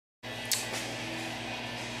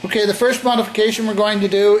Okay, the first modification we're going to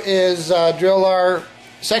do is drill our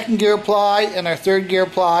second gear ply and our third gear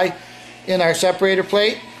ply in our separator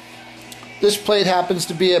plate. This plate happens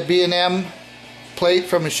to be a B&M plate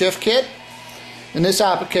from a shift kit. In this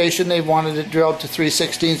application they wanted it drilled to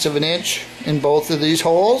 3/16 of an inch in both of these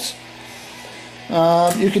holes.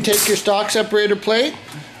 You can take your stock separator plate.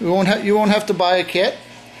 You won't have to buy a kit.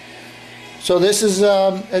 So this is,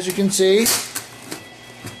 as you can see,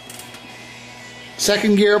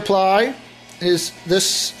 second gear ply is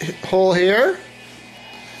this hole here,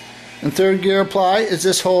 and third gear ply is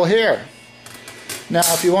this hole here. Now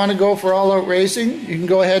if you want to go for all out racing, you can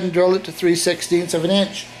go ahead and drill it to 3/16 of an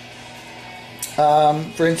inch.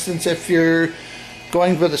 For instance, if you're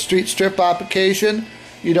going for the street strip application,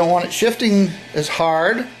 you don't want it shifting as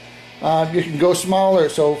hard, you can go smaller.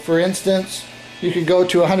 So for instance, you could go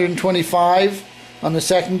to 125 on the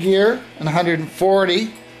second gear and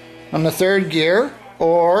 140 on the third gear,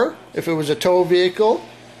 or if it was a tow vehicle,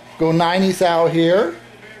 go 90 thou here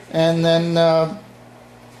and then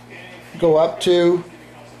go up to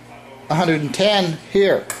 110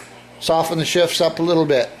 here. Soften the shifts up a little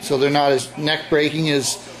bit so they're not as neck breaking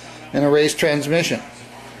as in a race transmission.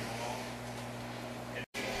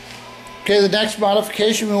 Okay, the next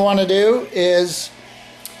modification we want to do is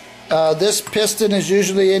this piston is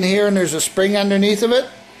usually in here and there's a spring underneath of it,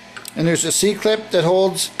 and there's a C-clip that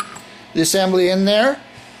holds the assembly in there.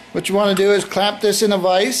 What you want to do is clamp this in a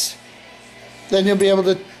vise. Then you'll be able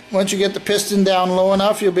to, once you get the piston down low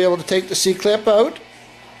enough, you'll be able to take the C-clip out.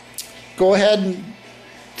 Go ahead and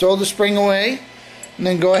throw the spring away, and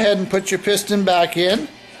then go ahead and put your piston back in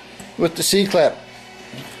with the C-clip,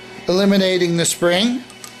 eliminating the spring.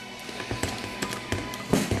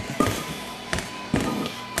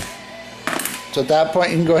 So at that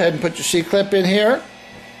point you can go ahead and put your C-clip in here.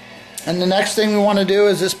 And the next thing we want to do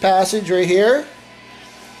is this passage right here.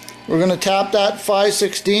 We're going to tap that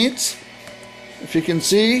 5/16. If you can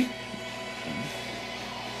see,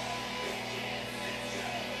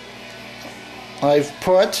 I've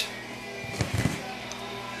put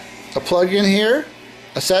a plug in here,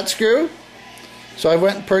 a set screw. So I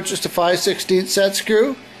went and purchased a 5/16 set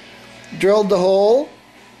screw, drilled the hole,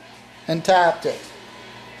 and tapped it.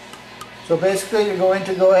 So basically you're going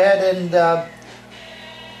to go ahead and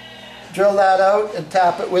drill that out and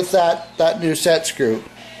tap it with that new set screw.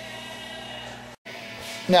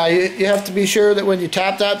 Now you have to be sure that when you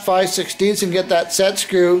tap that 5/16 and get that set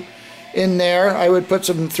screw in there, I would put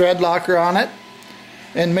some thread locker on it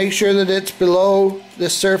and make sure that it's below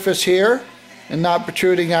this surface here and not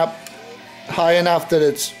protruding up high enough that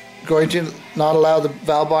it's going to not allow the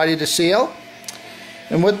valve body to seal.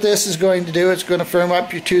 And what this is going to do, it's going to firm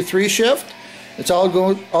up your 2-3 shift. It's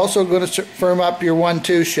also going to firm up your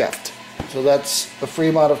 1-2 shift. So that's a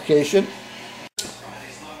free modification.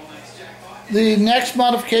 The next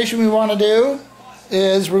modification we want to do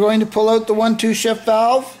is we're going to pull out the 1-2 shift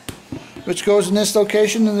valve, which goes in this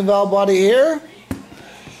location in the valve body here.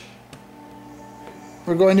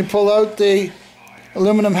 We're going to pull out the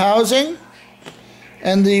aluminum housing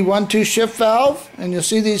and the 1-2 shift valve, and you'll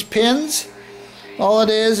see these pins. All it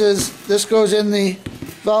is this goes in the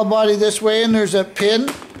valve body this way, and there's a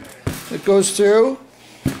pin that goes through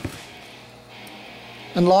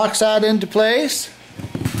and locks that into place.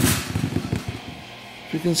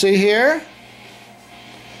 You can see here.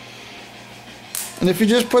 And if you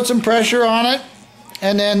just put some pressure on it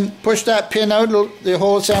and then push that pin out, the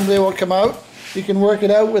whole assembly will come out. You can work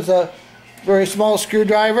it out with a very small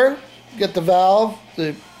screwdriver, get the valve,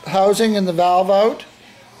 the housing and the valve out.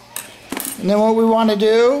 And then what we want to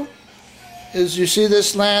do is, you see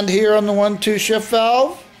this land here on the 1-2 shift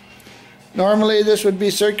valve. Normally this would be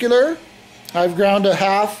circular. I've ground a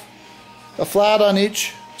flat on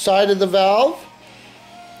each side of the valve,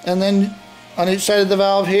 and then on each side of the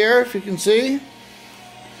valve here, if you can see,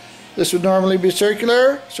 this would normally be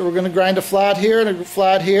circular. So we're going to grind a flat here and a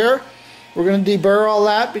flat here. We're going to deburr all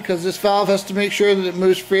that because this valve has to make sure that it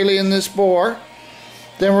moves freely in this bore.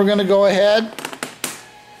 Then we're going to go ahead,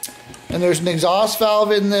 and there's an exhaust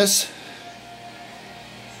valve in this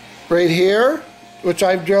right here, which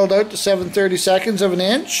I've drilled out to 7/32 of an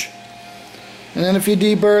inch. And then if you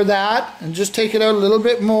deburr that and just take it out a little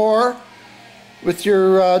bit more with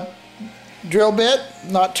your drill bit,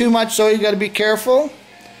 not too much so, you got to be careful.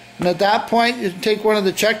 And at that point you take one of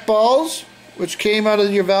the check balls which came out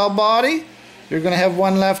of your valve body. You're going to have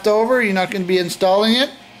one left over, you're not going to be installing it.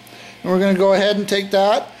 And we're going to go ahead and take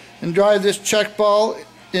that and drive this check ball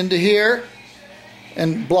into here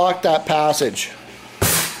and block that passage.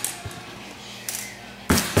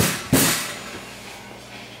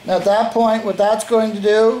 Now at that point, what that's going to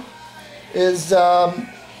do is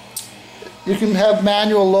You can have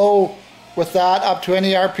manual low with that up to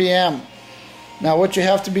any RPM. Now what you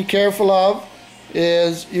have to be careful of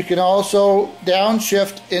is you can also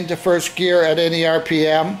downshift into first gear at any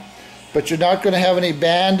RPM, but you're not going to have any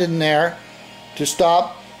band in there to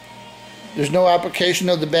stop. There's no application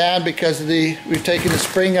of the band because we've taken the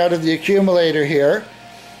spring out of the accumulator here.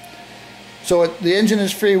 So the engine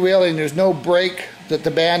is freewheeling. There's no brake that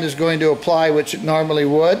the band is going to apply, which it normally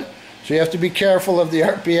would. So you have to be careful of the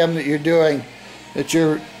RPM that you're doing, that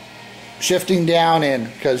you're shifting down in,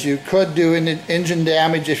 because you could do engine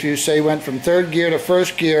damage if you say went from third gear to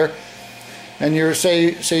first gear, and you're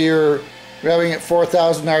say you're revving at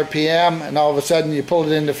 4,000 RPM, and all of a sudden you pulled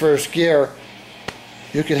it into first gear.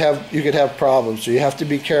 You could have problems. So you have to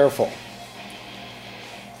be careful.